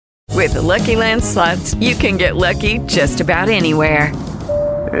With the Lucky Land Slots, you can get lucky just about anywhere.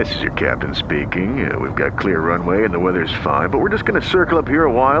 This is your captain speaking. We've got clear runway and the weather's fine, but we're just going to circle up here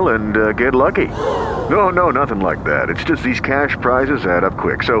a while and get lucky. No, nothing like that. It's just these cash prizes add up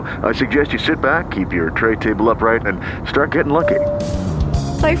quick. So I suggest you sit back, keep your tray table upright, and start getting lucky.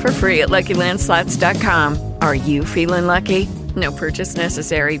 Play for free at LuckyLandSlots.com. Are you feeling lucky? No purchase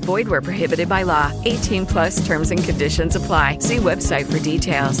necessary. Void where prohibited by law. 18 plus terms and conditions apply. See website for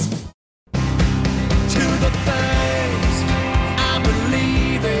details. To the things I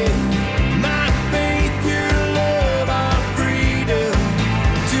believe in, my faith, your love, our freedom.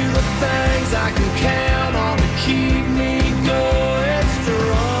 To the things I can count on to keep me going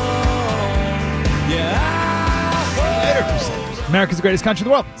strong. Yeah, America's the greatest country in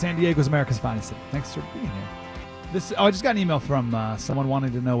the world. San Diego's America's finest city. Thanks for being here. I just got an email from someone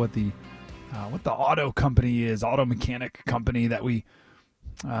wanting to know what the auto company is, auto mechanic company that we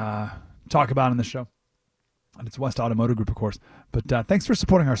talk about in the show. And it's West Automotive Group, of course. But thanks for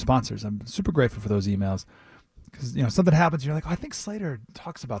supporting our sponsors. I'm super grateful for those emails. Because, something happens, you're like, oh, I think Slater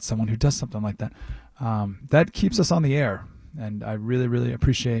talks about someone who does something like that. That keeps us on the air. And I really, really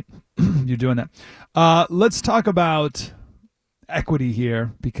appreciate you doing that. Let's talk about equity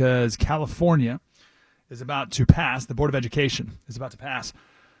here, because California is about to pass, the Board of Education is about to pass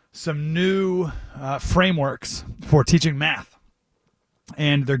some new frameworks for teaching math.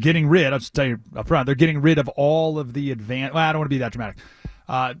 And they're getting rid, I'll just tell you up front, they're getting rid of all of the advanced, well, I don't want to be that dramatic.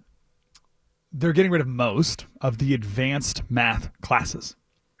 They're getting rid of most of the advanced math classes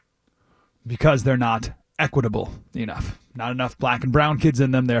because they're not equitable enough. Not enough black and brown kids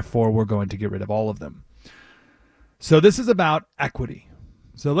in them, therefore we're going to get rid of all of them. So this is about equity.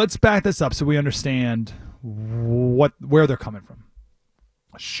 So let's back this up so we understand where they're coming from.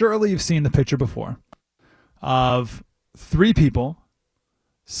 Surely you've seen the picture before of three people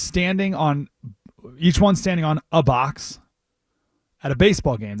each one standing on a box at a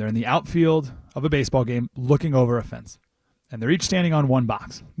baseball game. They're in the outfield of a baseball game looking over a fence. And they're each standing on one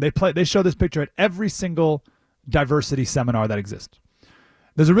box. They show this picture at every single diversity seminar that exists.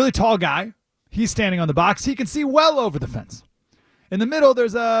 There's a really tall guy. He's standing on the box. He can see well over the fence. In the middle,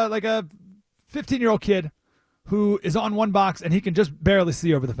 there's a 15-year-old kid who is on one box, and he can just barely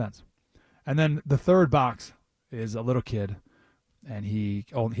see over the fence. And then the third box is a little kid, and he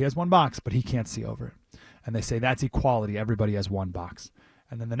has one box, but he can't see over it. And they say that's equality. Everybody has one box.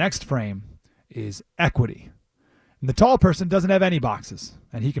 And then the next frame is equity. And the tall person doesn't have any boxes,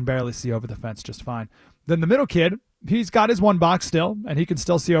 and he can barely see over the fence just fine. Then the middle kid, he's got his one box still, and he can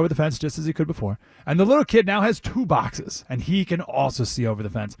still see over the fence just as he could before. And the little kid now has two boxes, and he can also see over the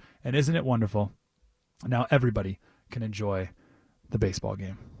fence. And isn't it wonderful? Now everybody can enjoy the baseball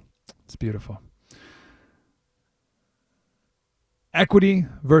game. It's beautiful. Equity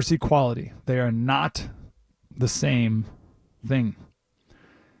versus equality. They are not the same thing.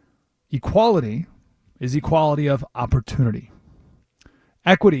 Equality is equality of opportunity.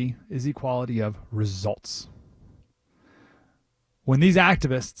 Equity is equality of results. When these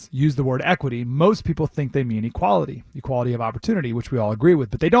activists use the word equity, most people think they mean equality of opportunity, which we all agree with,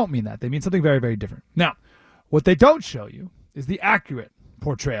 but they don't mean that. They mean something very, very different. Now, what they don't show you is the accurate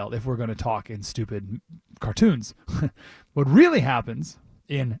portrayal if we're going to talk in stupid cartoons. What really happens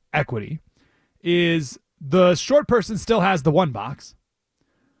in equity is the short person still has the one box.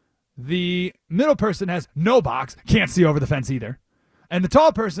 The middle person has no box, can't see over the fence either. And the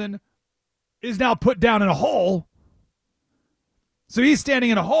tall person is now put down in a hole. So he's standing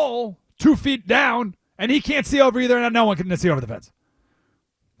in a hole 2 feet down, and he can't see over either, and no one can see over the fence.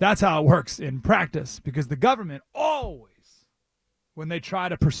 That's how it works in practice, because the government always, when they try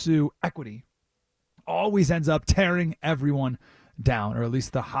to pursue equity, always ends up tearing everyone down, or at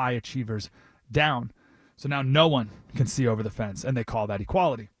least the high achievers down. So now no one can see over the fence, and they call that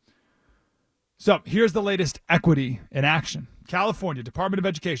equality. So here's the latest equity in action. California Department of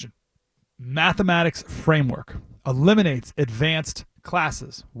Education mathematics framework eliminates advanced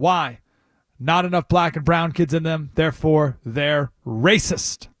classes. Why? Not enough black and brown kids in them, therefore they're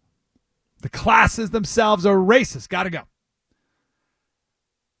racist. The classes themselves are racist. Gotta go.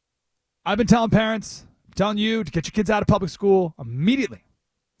 I've been telling parents, telling you to get your kids out of public school immediately.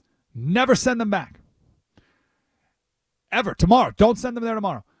 Never send them back. Ever. Tomorrow. Don't send them there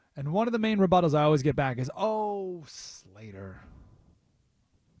tomorrow. And one of the main rebuttals I always get back is, oh, Slater,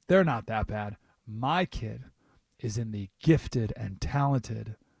 they're not that bad. My kid is in the gifted and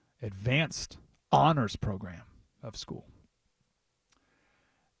talented advanced honors program of school.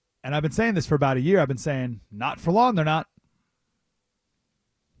 And I've been saying this for about a year. I've been saying, not for long, they're not.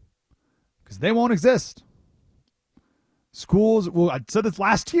 Because they won't exist. Schools, well, I said this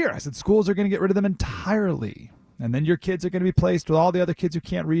last year. I said schools are going to get rid of them entirely. And then your kids are going to be placed with all the other kids who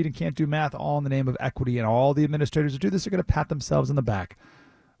can't read and can't do math, all in the name of equity. And all the administrators who do this are going to pat themselves on the back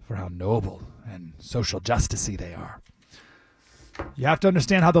for how noble and social justicey they are. You have to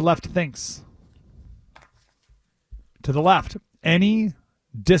understand how the left thinks. To the left, any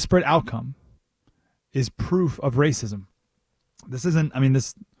disparate outcome is proof of racism. This isn't,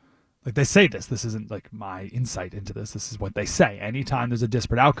 like they say this isn't like my insight into this. This is what they say. Anytime there's a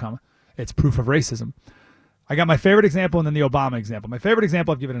disparate outcome, it's proof of racism. I got my favorite example and then the Obama example. My favorite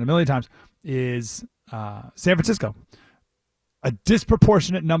example, I've given it a million times, is San Francisco. A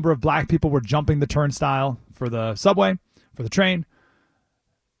disproportionate number of black people were jumping the turnstile for the subway, for the train,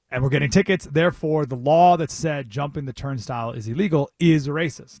 and were getting tickets. Therefore, the law that said jumping the turnstile is illegal is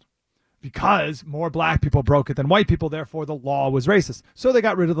racist. Because more black people broke it than white people, therefore the law was racist. So they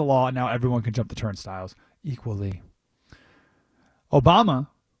got rid of the law, and now everyone can jump the turnstiles equally. Obama,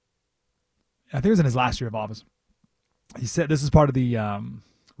 I think it was in his last year of office, he said, this is part of the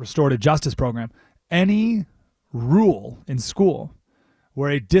restorative justice program, any rule in school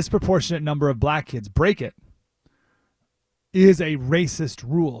where a disproportionate number of black kids break it is a racist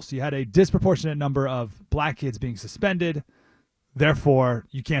rule. So you had a disproportionate number of black kids being suspended, therefore,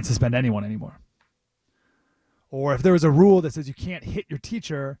 you can't suspend anyone anymore. Or if there was a rule that says you can't hit your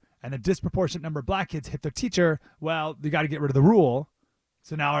teacher and a disproportionate number of black kids hit their teacher, well, you got to get rid of the rule.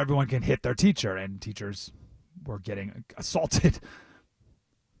 So now everyone can hit their teacher, and teachers were getting assaulted.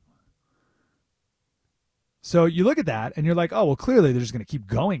 So you look at that and you're like, oh, well, clearly they're just going to keep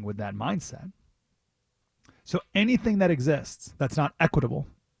going with that mindset. So anything that exists that's not equitable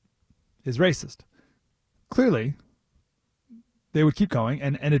is racist. Clearly, they would keep going.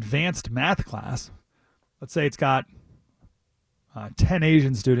 And an advanced math class, let's say it's got 10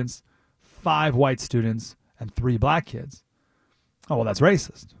 Asian students, 5 white students, and 3 black kids. Oh, well, that's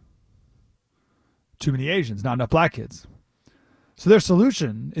racist. Too many Asians, not enough black kids. So their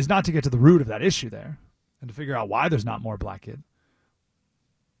solution is not to get to the root of that issue there and to figure out why there's not more black kids.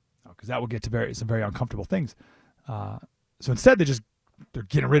 Because that will get to some very uncomfortable things. So instead, they're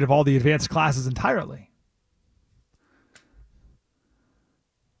getting rid of all the advanced classes entirely.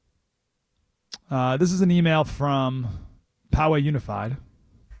 This is an email from Poway Unified.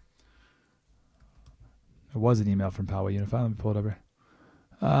 It was an email from Poway Unified. Let me pull it over.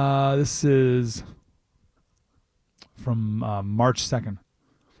 This is from March 2nd.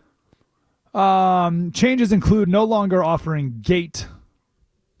 Changes include no longer offering GATE.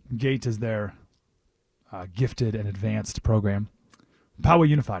 GATE is their gifted and advanced program. Poway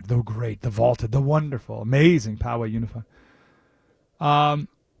Unified, the great, the vaulted, the wonderful, amazing Poway Unified.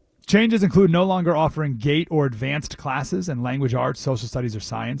 Changes include no longer offering GATE or advanced classes in language arts, social studies, or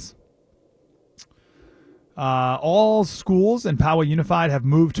science. All schools in Poway Unified have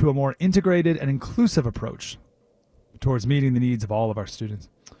moved to a more integrated and inclusive approach towards meeting the needs of all of our students.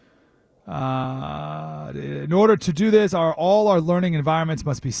 In order to do this, all our learning environments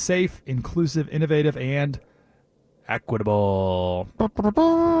must be safe, inclusive, innovative, and equitable.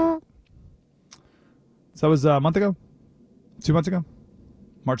 So that was a month ago? 2 months ago?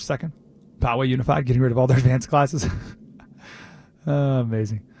 March 2nd? Poway Unified, getting rid of all their advanced classes.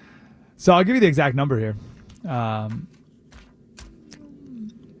 Amazing. So I'll give you the exact number here.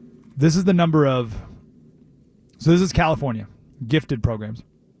 This is the number of... So this is California, gifted programs.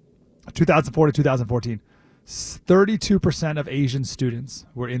 2004 to 2014, 32% of Asian students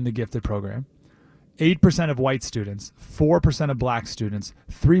were in the gifted program, 8% of white students, 4% of black students,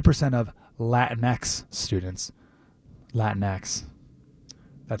 3% of Latinx students. Latinx.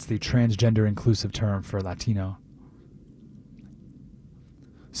 That's the transgender inclusive term for Latino.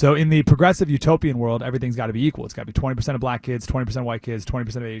 So in the progressive utopian world, everything's got to be equal. It's got to be 20% of black kids, 20% of white kids,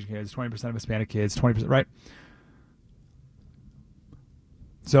 20% of Asian kids, 20% of Hispanic kids, 20%, right?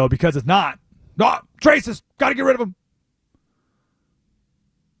 So because it's not, racist, got to get rid of them.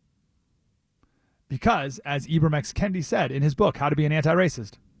 Because, as Ibram X. Kendi said in his book, How to Be an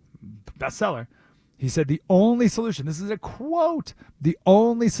Anti-Racist, bestseller, he said the only solution, this is a quote, the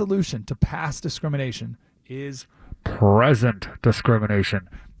only solution to past discrimination is present discrimination.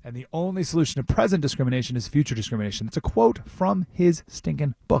 And the only solution to present discrimination is future discrimination. It's a quote from his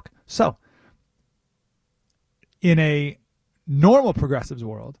stinking book. So, in a normal progressives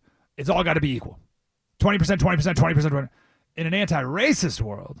world, it's all got to be equal. 20%, 20%, 20%. In an anti-racist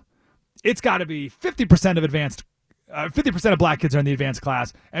world, it's got to be 50% of advanced, 50% of black kids are in the advanced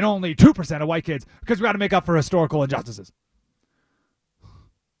class and only 2% of white kids because we got to make up for historical injustices.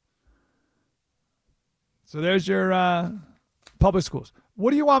 So there's your public schools.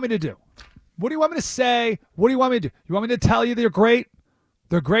 What do you want me to do? What do you want me to say? What do you want me to do? You want me to tell you they're great?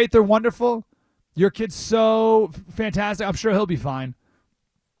 They're great. They're wonderful. Your kid's so fantastic. I'm sure he'll be fine.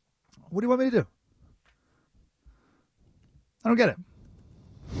 What do you want me to do? I don't get it.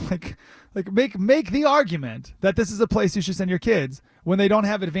 Make the argument that this is a place you should send your kids when they don't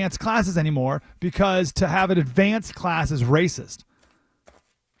have advanced classes anymore, because to have an advanced class is racist.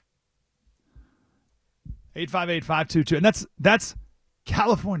 858-522. And that's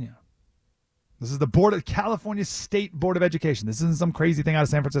California. This is the California State Board of Education. This isn't some crazy thing out of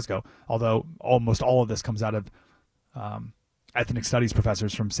San Francisco, although almost all of this comes out of ethnic studies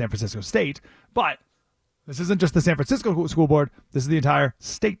professors from San Francisco State. But this isn't just the San Francisco School Board. This is the entire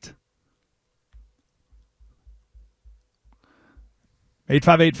state.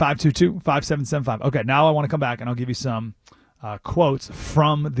 858-522-5775. Okay, now I want to come back and I'll give you some quotes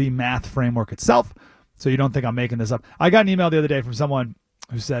from the math framework itself, so you don't think I'm making this up. I got an email the other day from someone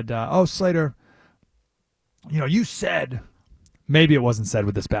who said, oh, Slater, you said, maybe it wasn't said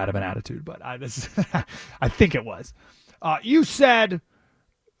with this bad of an attitude, but I think it was. You said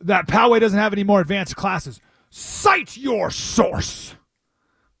that Poway doesn't have any more advanced classes. Cite your source.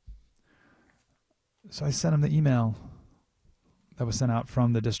 So I sent him the email that was sent out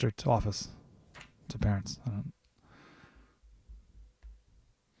from the district office to parents.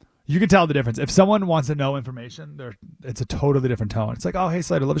 You can tell the difference. If someone wants to know information, it's a totally different tone. It's like, oh, hey,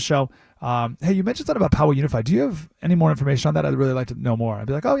 Slater, love the show. Hey, you mentioned something about Poway Unified. Do you have any more information on that? I'd really like to know more. I'd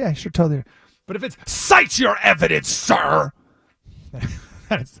be like, oh, yeah, sure, totally. But if it's, cite your evidence, sir,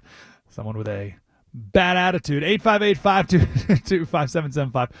 that's someone with a bad attitude.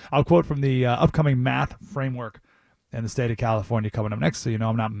 858-522-5775. I'll quote from the upcoming math framework in the state of California coming up next, so you know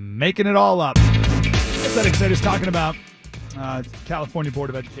I'm not making it all up. Aesthetic State is talking about California Board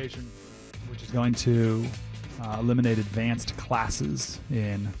of Education, which is going to eliminate advanced classes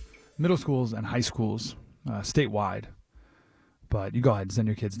in middle schools and high schools statewide. But you go ahead and send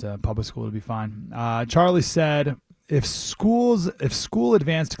your kids to public school, it'll be fine. Charlie said, if school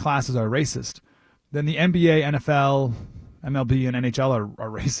advanced classes are racist, then the NBA, NFL, MLB, and NHL are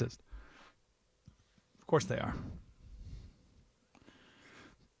racist. Of course they are.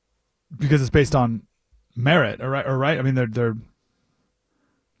 Because it's based on merit, or right? I mean, they're,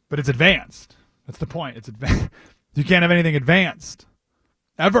 but it's advanced. That's the point. It's advanced. You can't have anything advanced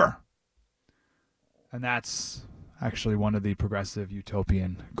ever, and that's actually one of the progressive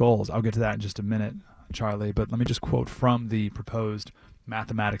utopian goals. I'll get to that in just a minute, Charlie. But let me just quote from the proposed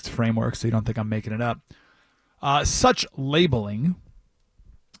mathematics framework, so you don't think I'm making it up. Such labeling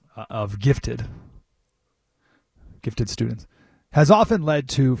of gifted students has often led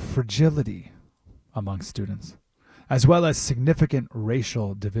to fragility among students, as well as significant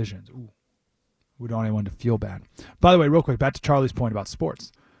racial divisions. Ooh, we don't want anyone to feel bad. By the way, real quick, back to Charlie's point about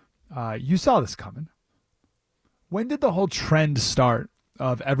sports. You saw this coming. When did the whole trend start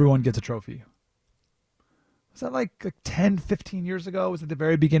of everyone gets a trophy? Was that like 10, 15 years ago? Was it the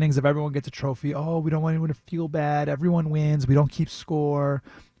very beginnings of everyone gets a trophy? Oh, we don't want anyone to feel bad. Everyone wins. We don't keep score.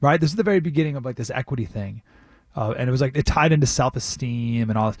 Right? This is the very beginning of like this equity thing. And it was like it tied into self-esteem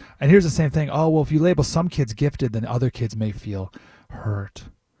and all this. And here's the same thing. Oh, well, if you label some kids gifted, then other kids may feel hurt.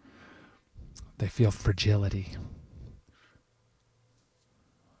 They feel fragility.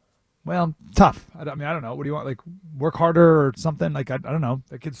 Well, tough. I don't know. What do you want? Like, work harder or something? Like, I don't know.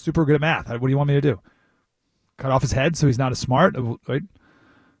 That kid's super good at math. What do you want me to do? Cut off his head so he's not as smart? Right?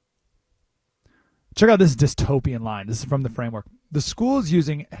 Check out this dystopian line. This is from the framework. The school's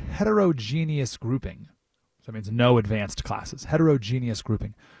using heterogeneous grouping. So that means no advanced classes. Heterogeneous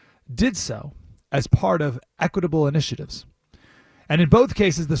grouping. Did so as part of equitable initiatives. And in both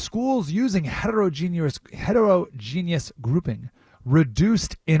cases, the schools using heterogeneous grouping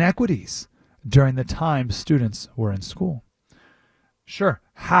reduced inequities during the time students were in school. Sure.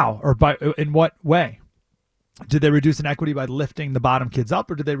 How? Or in what way? Did they reduce inequity by lifting the bottom kids up,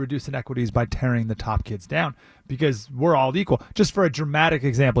 or did they reduce inequities by tearing the top kids down? Because we're all equal. Just for a dramatic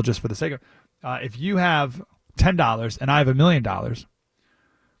example, just for the sake of if you have $10 and I have $1 million,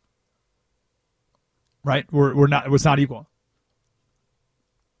 right? It's not equal.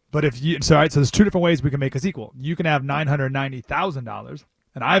 But if you, so there's two different ways we can make us equal. You can have $990,000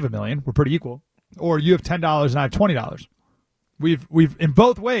 and I have $1 million. We're pretty equal. Or you have $10 and I have $20. We've in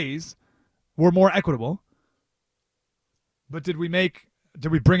both ways, we're more equitable. But did we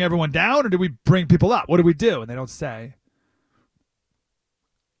bring everyone down or did we bring people up? What did we do? And they don't say.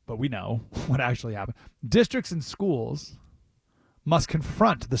 But we know what actually happened. Districts and schools must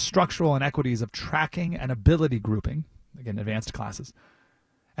confront the structural inequities of tracking and ability grouping, again, advanced classes,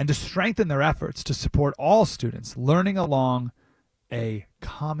 and to strengthen their efforts to support all students learning along a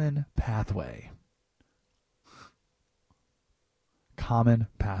common pathway. Common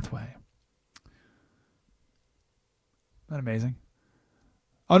pathway. Isn't that amazing?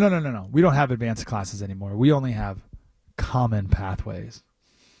 Oh, no. We don't have advanced classes anymore. We only have common pathways.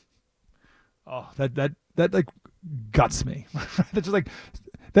 Oh, that like guts me. That's just like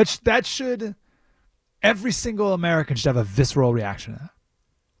that should every single American should have a visceral reaction to that.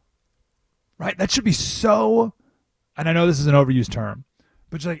 Right? That should be so, and I know this is an overused term,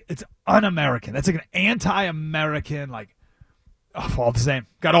 but just like it's un-American. That's like an anti-American, like, oh, all the same.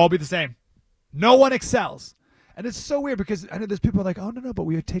 Gotta all be the same. No one excels. And it's so weird because I know there's people like, oh, no, but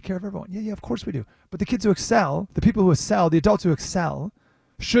we take care of everyone. Yeah, of course we do. But the kids who excel, the people who excel, the adults who excel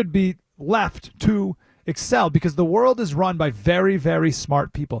should be left to excel because the world is run by very, very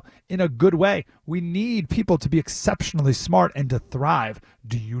smart people in a good way. We need people to be exceptionally smart and to thrive.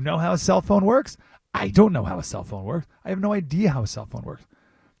 Do you know how a cell phone works? I don't know how a cell phone works. I have no idea how a cell phone works.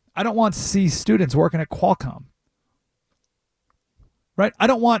 I don't want C students working at Qualcomm. Right? I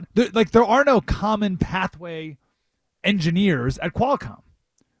don't want, there are no common pathway engineers at Qualcomm.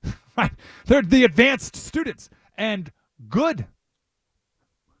 Right? They're the advanced students and good.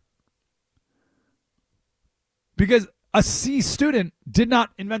 Because a C student did not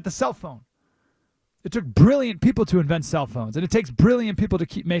invent the cell phone. It took brilliant people to invent cell phones. And it takes brilliant people to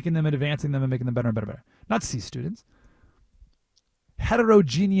keep making them and advancing them and making them better and better and better. Not C students.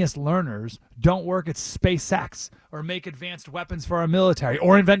 Heterogeneous learners don't work at SpaceX or make advanced weapons for our military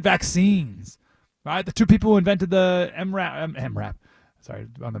or invent vaccines. Right? The two people who invented the MRAP, sorry,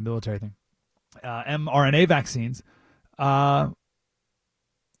 on the military thing, mRNA vaccines, they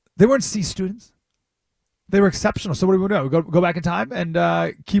weren't C students. They were exceptional. So what do we do? We go back in time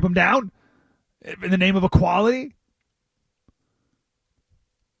and keep them down in the name of equality?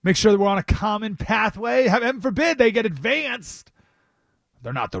 Make sure that we're on a common pathway? Heaven forbid they get advanced.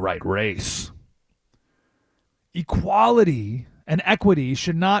 They're not the right race. Equality and equity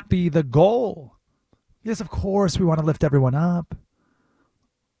should not be the goal. Yes, of course, we want to lift everyone up.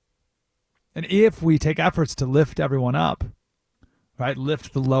 And if we take efforts to lift everyone up, right,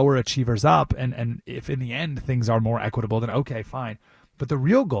 lift the lower achievers up, and if in the end things are more equitable, then okay, fine. But the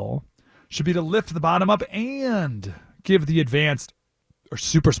real goal should be to lift the bottom up and give the advanced or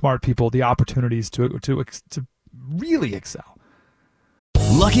super smart people the opportunities to really excel.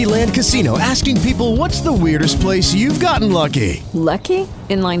 Lucky Land Casino, asking people, what's the weirdest place you've gotten lucky? Lucky?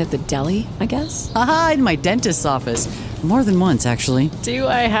 In line at the deli, I guess? Aha, in my dentist's office. More than once, actually. Do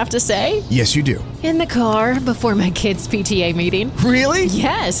I have to say? Yes, you do. In the car before my kids' PTA meeting. Really?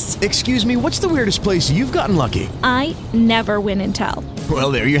 Yes. Excuse me, what's the weirdest place you've gotten lucky? I never win and tell.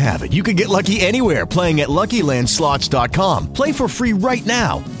 Well, there you have it. You can get lucky anywhere, playing at LuckyLandSlots.com. Play for free right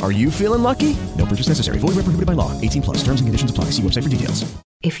now. Are you feeling lucky? No purchase necessary. Void where prohibited by law. 18 plus. Terms and conditions apply. See website for details.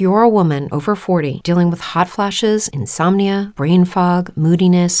 If you're a woman over 40 dealing with hot flashes, insomnia, brain fog,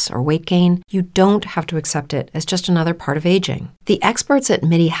 moodiness, or weight gain, you don't have to accept it as just another part of aging. The experts at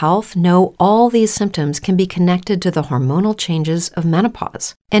MIDI Health know all these symptoms can be connected to the hormonal changes of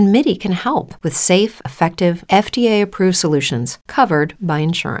menopause. And MIDI can help with safe, effective, FDA-approved solutions covered by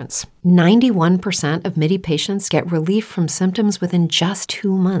insurance. 91% of MIDI patients get relief from symptoms within just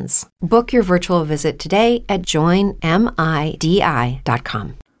 2 months. Book your virtual visit today at joinmidi.com.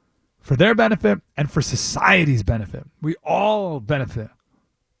 For their benefit and for society's benefit. We all benefit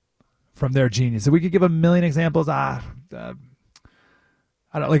from their genius. If we could give a million examples, I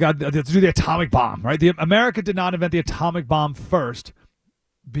don't like to do the atomic bomb, right? America did not invent the atomic bomb first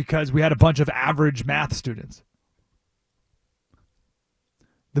because we had a bunch of average math students.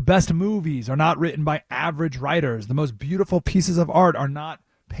 The best movies are not written by average writers. The most beautiful pieces of art are not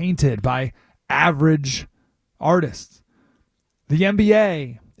painted by average artists. The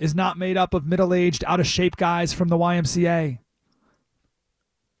NBA is not made up of middle-aged, out-of-shape guys from the YMCA.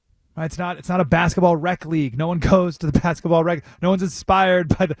 Right? It's not a basketball rec league. No one goes to the basketball rec. No one's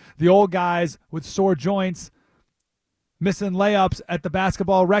inspired by the old guys with sore joints missing layups at the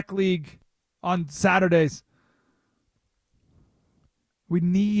basketball rec league on Saturdays. We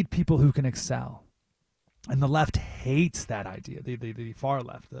need people who can excel. And the left hates that idea. The far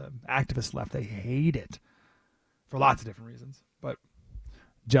left, the activist left, they hate it for lots of different reasons. But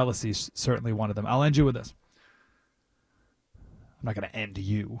jealousy is certainly one of them. I'll end you with this. I'm not going to end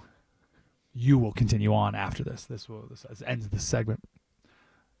you. You will continue on after this. This ends this segment.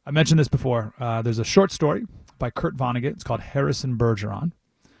 I mentioned this before. There's a short story by Kurt Vonnegut. It's called Harrison Bergeron.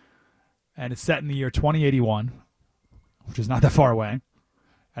 And it's set in the year 2081, which is not that far away.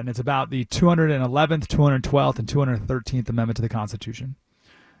 And it's about the 211th, 212th, and 213th Amendment to the Constitution.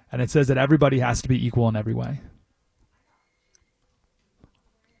 And it says that everybody has to be equal in every way.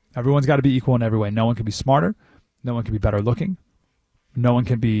 Everyone's got to be equal in every way. No one can be smarter. No one can be better looking. No one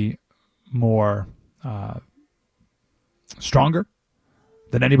can be more stronger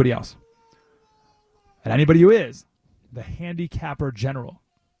than anybody else. And anybody who is, the handicapper general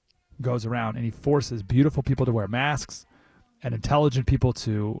goes around and he forces beautiful people to wear masks and intelligent people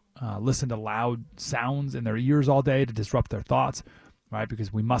to listen to loud sounds in their ears all day to disrupt their thoughts, right?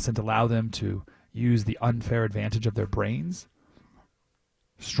 Because we mustn't allow them to use the unfair advantage of their brains.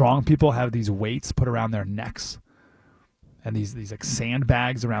 Strong people have these weights put around their necks and these like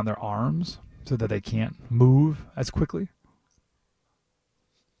sandbags around their arms so that they can't move as quickly.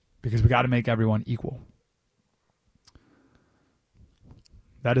 Because we got to make everyone equal.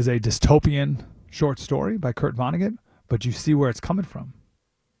 That is a dystopian short story by Kurt Vonnegut, but you see where it's coming from.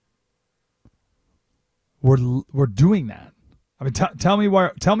 We're doing that. I mean, tell me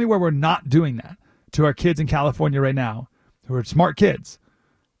where we're not doing that to our kids in California right now, who are smart kids,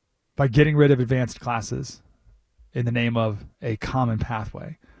 by getting rid of advanced classes in the name of a common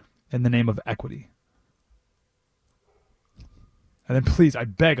pathway, in the name of equity. And then please, I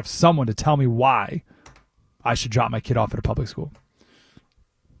beg of someone to tell me why I should drop my kid off at a public school.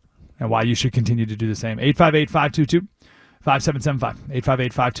 And why you should continue to do the same. 858-522-5775.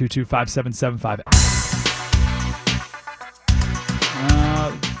 858-522-5775.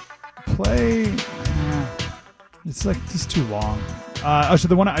 Play. It's like just too long. So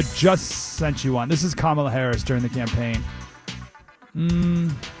the one I just sent you on. This is Kamala Harris during the campaign.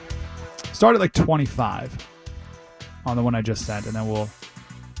 Start at like 25 on the one I just sent, and then we'll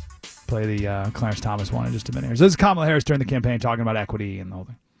play the Clarence Thomas one in just a minute. So this is Kamala Harris during the campaign talking about equity and the whole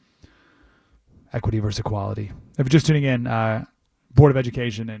thing. Equity versus equality. If you're just tuning in, Board of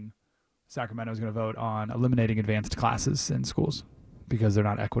Education in Sacramento is going to vote on eliminating advanced classes in schools because they're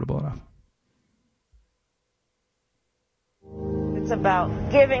not equitable enough. It's about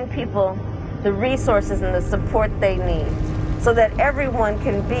giving people the resources and the support they need so that everyone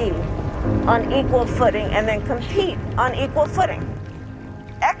can be on equal footing and then compete on equal footing.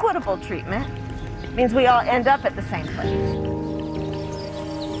 Equitable treatment means we all end up at the same place.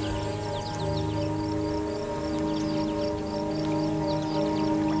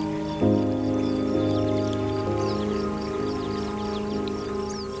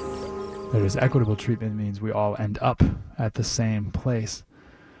 There is equitable treatment means we all end up at the same place.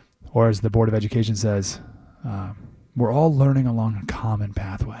 Or as the Board of Education says, we're all learning along a common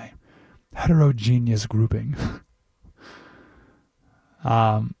pathway. Heterogeneous grouping.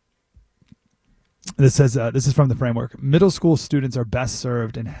 This says, this is from the framework. Middle school students are best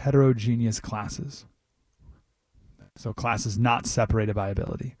served in heterogeneous classes. So classes not separated by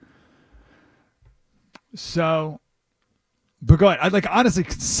ability. So... But go ahead. I'd like, honestly,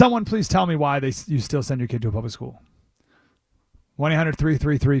 someone please tell me why you still send your kid to a public school.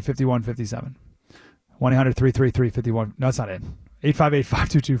 1-800-333-5157. 1-800-333-51. No, that's not it.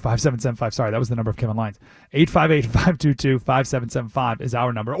 858-522-5775. Sorry, that was the number of Kevin Lyons. 858-522-5775 is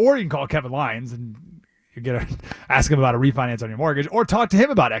our number. Or you can call Kevin Lyons and you ask him about a refinance on your mortgage, or talk to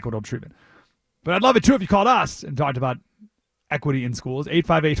him about equitable treatment. But I'd love it too if you called us and talked about equity in schools.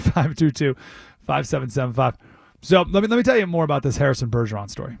 858-522-5775. So let me tell you more about this Harrison Bergeron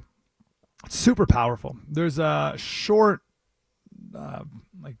story. It's super powerful. There's a short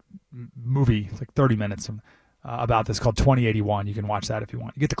movie, it's like 30 minutes about this called 2081. You can watch that if you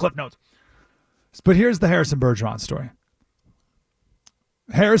want. You get the clip notes. But here's the Harrison Bergeron story.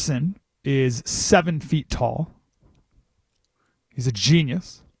 Harrison is 7 feet tall. He's a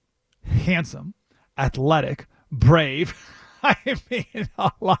genius, handsome, athletic, brave. I mean,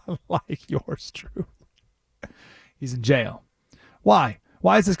 a lot like yours, Drew. He's in jail. Why?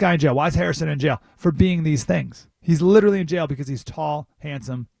 Why is this guy in jail? Why is Harrison in jail? For being these things. He's literally in jail because he's tall,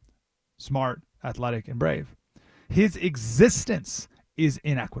 handsome, smart, athletic, and brave. His existence is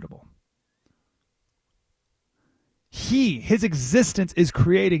inequitable. His existence is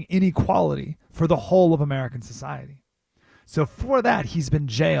creating inequality for the whole of American society. So for that, he's been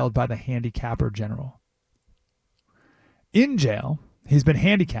jailed by the handicapper general. In jail, he's been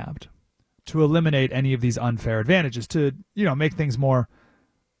handicapped to eliminate any of these unfair advantages, to, make things more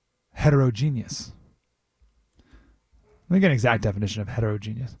heterogeneous. Let me get an exact definition of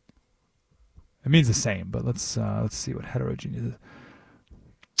heterogeneous. It means the same, but let's see what heterogeneous is.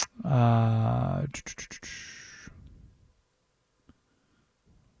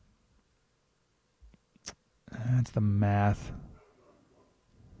 That's the math.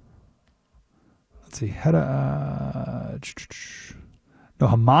 Let's see. No,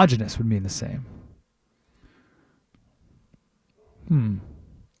 homogeneous would mean the same.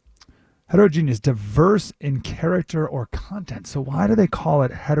 Heterogeneous, diverse in character or content. So why do they call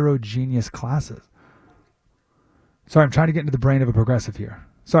it heterogeneous classes? Sorry, I'm trying to get into the brain of a progressive here.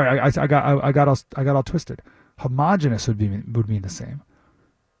 Sorry, I got all twisted. Homogeneous would mean the same.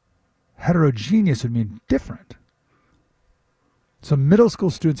 Heterogeneous would mean different. So middle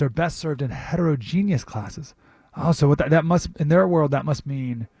school students are best served in heterogeneous classes. Oh, so what that must, in their world, that must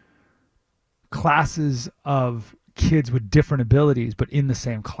mean classes of kids with different abilities, but in the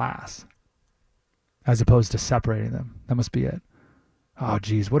same class, as opposed to separating them. That must be it. Oh,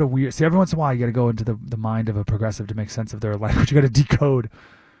 geez, what a weird... See, every once in a while, you got to go into the mind of a progressive to make sense of their language. You got to decode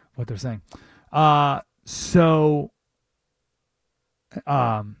what they're saying.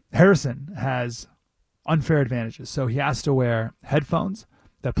 Harrison has unfair advantages. So he has to wear headphones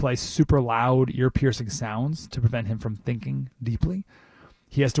that play super loud, ear-piercing sounds to prevent him from thinking deeply.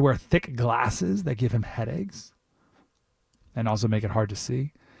 He has to wear thick glasses that give him headaches and also make it hard to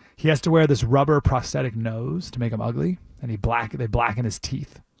see. He has to wear this rubber prosthetic nose to make him ugly, and they blacken his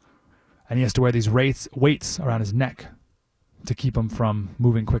teeth. And he has to wear these weights around his neck to keep him from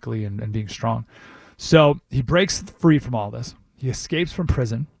moving quickly and being strong. So he breaks free from all this. He escapes from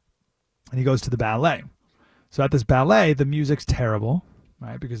prison, and he goes to the ballet. So at this ballet, the music's terrible,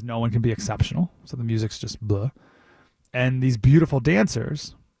 right? Because no one can be exceptional. So the music's just blah. And these beautiful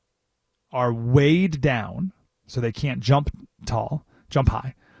dancers are weighed down so they can't jump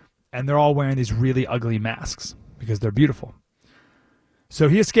high. And they're all wearing these really ugly masks because they're beautiful. So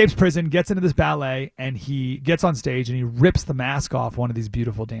he escapes prison, gets into this ballet, and he gets on stage and he rips the mask off one of these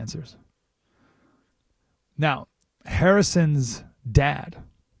beautiful dancers. Now, Harrison's dad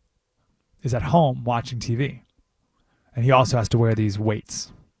is at home watching TV, and he also has to wear these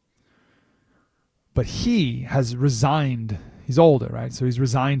weights. But he has resigned. He's older, right? So he's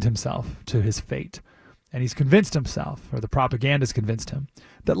resigned himself to his fate. And he's convinced himself, or the propagandist convinced him,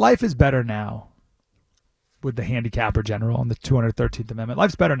 that life is better now with the handicapper general and the 213th Amendment.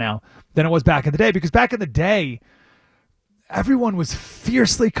 Life's better now than it was back in the day, because back in the day, everyone was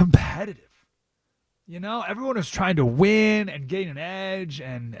fiercely competitive. You know, everyone was trying to win and gain an edge,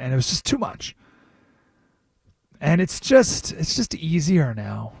 and it was just too much. And it's just easier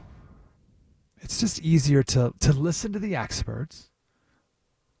now. It's just easier to listen to the experts,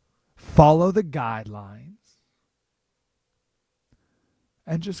 follow the guidelines,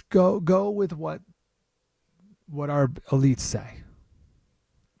 and just go with what our elites say.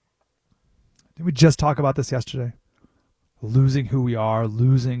 Didn't we just talk about this yesterday? Losing who we are,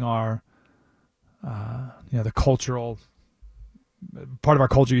 losing our, the cultural part of our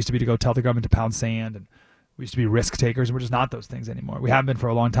culture used to be to go tell the government to pound sand, and we used to be risk takers, and we're just not those things anymore. We haven't been for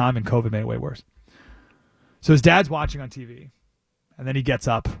a long time, and COVID made it way worse. So his dad's watching on TV, and then he gets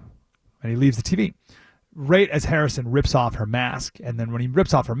up and he leaves the TV right as Harrison rips off her mask. And then when he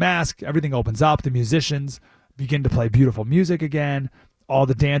rips off her mask, everything opens up. The musicians begin to play beautiful music again. All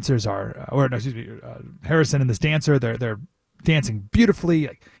the dancers Harrison and this dancer, they're dancing beautifully.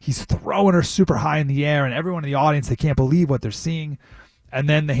 Like, he's throwing her super high in the air, and everyone in the audience, they can't believe what they're seeing. And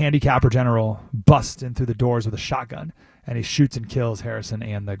then the handicapper general busts in through the doors with a shotgun, and he shoots and kills Harrison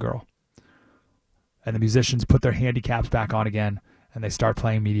and the girl. And the musicians put their handicaps back on again, and they start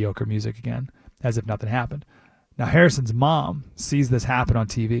playing mediocre music again, as if nothing happened. Now, Harrison's mom sees this happen on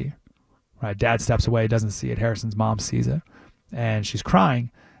TV. Right? Dad steps away, doesn't see it. Harrison's mom sees it, and she's crying.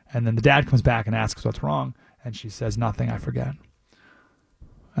 And then the dad comes back and asks what's wrong, and she says, "Nothing, I forget."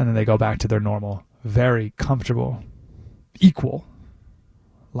 And then they go back to their normal, very comfortable, equal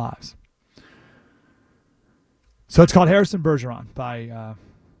lives. So it's called Harrison Bergeron by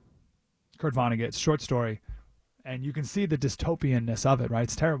Kurt Vonnegut. It's a short story, and you can see the dystopianness of it, right?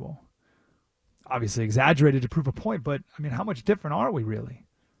 It's terrible. Obviously exaggerated to prove a point, but I mean, how much different are we really?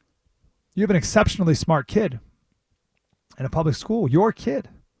 You have an exceptionally smart kid in a public school, your kid.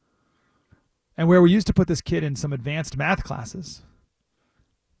 And where we used to put this kid in some advanced math classes,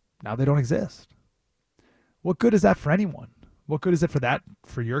 now they don't exist. What good is that for anyone? What good is it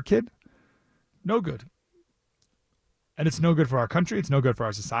for your kid? No good. And it's no good for our country. It's no good for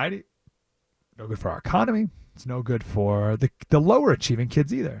our society. No good for our economy. It's no good for the lower achieving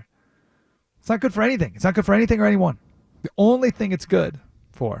kids either. It's not good for anything. It's not good for anything or anyone. The only thing it's good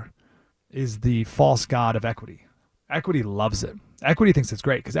for is the false god of equity. Equity loves it. Equity thinks it's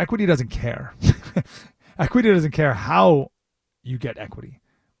great because equity doesn't care. Equity doesn't care how you get equity.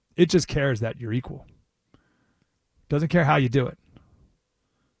 It just cares that you're equal. Doesn't care how you do it.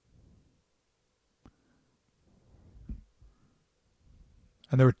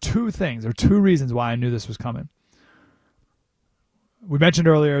 And there were two reasons why I knew this was coming. We mentioned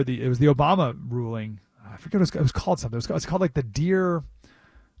earlier, it was the Obama ruling. I forget what it was called something. It was called like the Deer,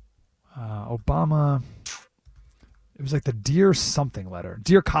 Obama. It was like the Dear Something letter.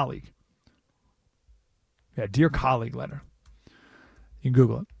 Dear Colleague. Yeah, Dear Colleague letter. You can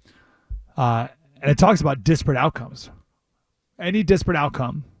Google it. And it talks about disparate outcomes. Any disparate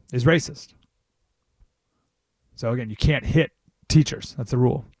outcome is racist. So again, you can't hit teachers. That's the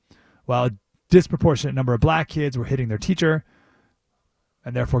rule. Well, a disproportionate number of black kids were hitting their teacher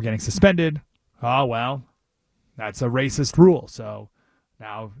and therefore getting suspended. Oh, well, that's a racist rule. So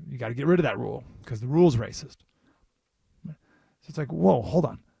now you got to get rid of that rule because the rule's racist. So it's like, whoa, hold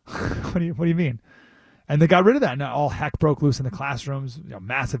on. What do you mean? And they got rid of that. Now all heck broke loose in the classrooms,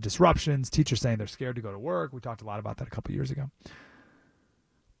 massive disruptions, teachers saying they're scared to go to work. We talked a lot about that a couple years ago.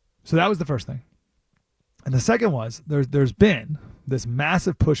 So that was the first thing. And the second was there's been this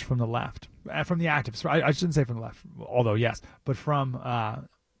massive push from the left, from the activists. I shouldn't say from the left, although yes, but from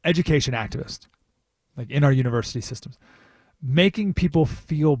education activists, like in our university systems, making people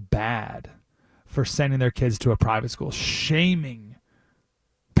feel bad for sending their kids to a private school, shaming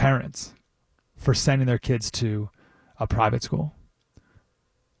parents for sending their kids to a private school,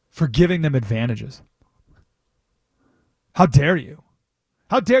 for giving them advantages. How dare you?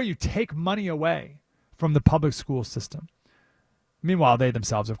 How dare you take money away from the public school system? Meanwhile, they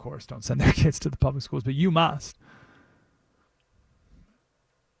themselves, of course, don't send their kids to the public schools, but you must.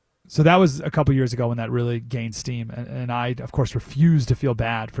 So that was a couple years ago when that really gained steam. And I, of course, refuse to feel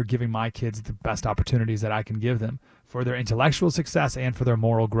bad for giving my kids the best opportunities that I can give them for their intellectual success and for their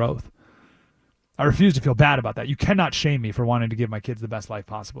moral growth. I refuse to feel bad about that. You cannot shame me for wanting to give my kids the best life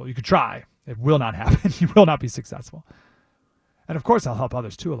possible. You could try. It will not happen. You will not be successful. And of course, I'll help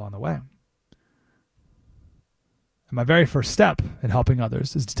others too along the way. And my very first step in helping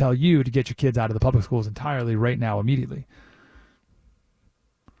others is to tell you to get your kids out of the public schools entirely right now, immediately.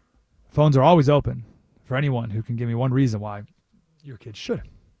 Phones are always open for anyone who can give me one reason why your kids should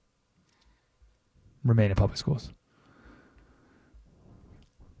remain in public schools.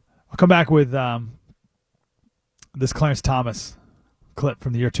 I'll come back with this Clarence Thomas clip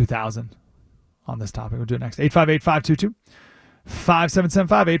from the year 2000 on this topic. We'll do it next. 858-522-5775,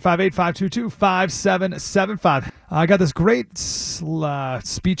 858-522-5775. I got this great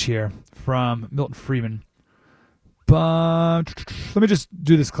speech here from Milton Friedman. But let me just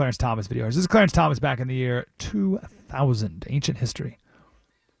do this Clarence Thomas video. This is Clarence Thomas back in the year 2000, ancient history.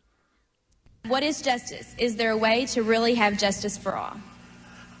 What is justice? Is there a way to really have justice for all?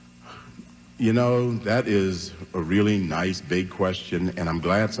 You know, that is a really nice, big question, and I'm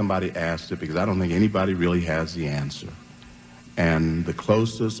glad somebody asked it because I don't think anybody really has the answer. And the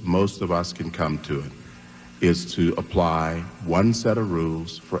closest most of us can come to it is to apply one set of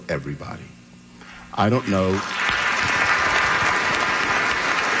rules for everybody. I don't know.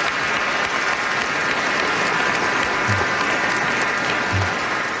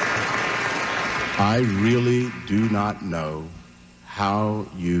 I really do not know how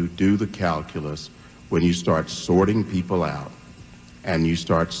you do the calculus when you start sorting people out and you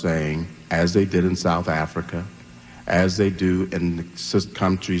start saying, as they did in South Africa, as they do in the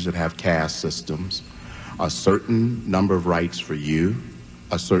countries that have caste systems, a certain number of rights for you,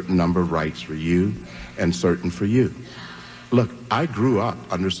 a certain number of rights for you, and certain for you. Look, I grew up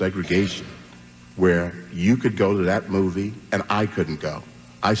under segregation where you could go to that movie and I couldn't go.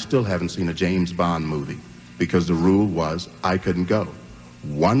 I still haven't seen a James Bond movie because the rule was I couldn't go.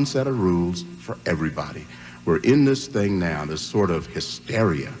 One set of rules for everybody. We're in this thing now, this sort of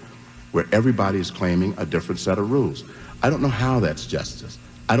hysteria where everybody is claiming a different set of rules. I don't know how that's justice.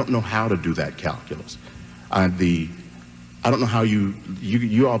 I don't know how to do that calculus. I don't know how you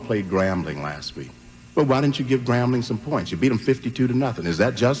all played Grambling last week. Well, why didn't you give Grambling some points? You beat them 52-0. Is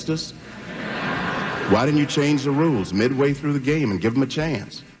that justice? Why didn't you change the rules midway through the game and give them a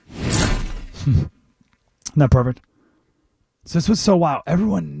chance? Isn't that perfect? So this was so wild.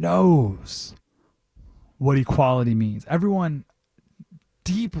 Everyone knows what equality means. Everyone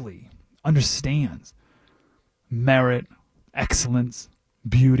deeply understands merit, excellence,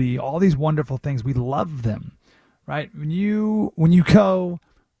 beauty, all these wonderful things. We love them, right? When you go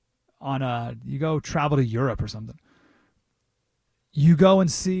travel to Europe or something, you go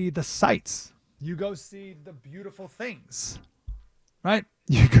and see the sights. You go see the beautiful things, right?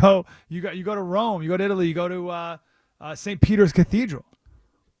 You go to Rome, you go to Italy, you go to St. Peter's Cathedral.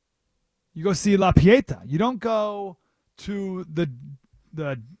 You go see La Pieta. You don't go to the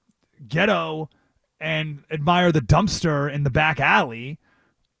ghetto and admire the dumpster in the back alley,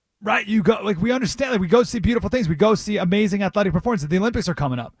 right? You go, like, we understand, like, we go see beautiful things. We go see amazing athletic performances. The Olympics are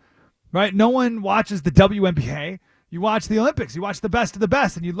coming up, right? No one watches the WNBA. You watch the Olympics. You watch the best of the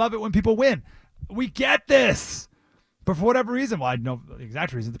best, and you love it when people win. We get this. But for whatever reason, well, I know the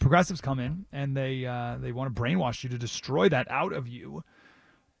exact reason, the progressives come in and they want to brainwash you to destroy that out of you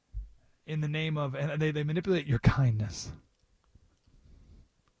in the name of, and they manipulate your kindness.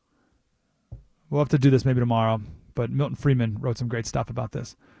 We'll have to do this maybe tomorrow, but Milton Friedman wrote some great stuff about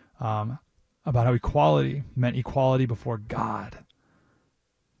this, about how equality meant equality before God,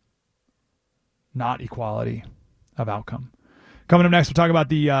 not equality of outcome. Coming up next, we'll talk about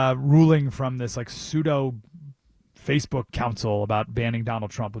the ruling from this like pseudo Facebook council about banning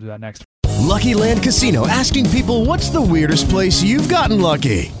Donald Trump. We'll do that next. Lucky Land Casino, asking people, what's the weirdest place you've gotten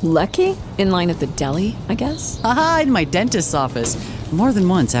lucky? Lucky? In line at the deli, I guess? Aha, in my dentist's office. More than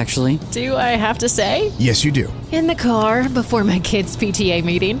once, actually. Do I have to say? Yes, you do. In the car before my kids' PTA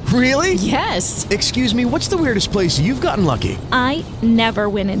meeting. Really? Yes. Excuse me, what's the weirdest place you've gotten lucky? I never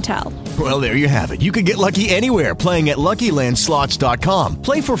win and tell. Well, there you have it. You can get lucky anywhere, playing at LuckyLandSlots.com.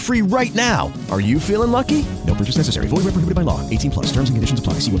 Play for free right now. Are you feeling lucky? No purchase necessary. Void where prohibited by law. 18 plus. Terms and conditions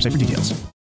apply. See website for details.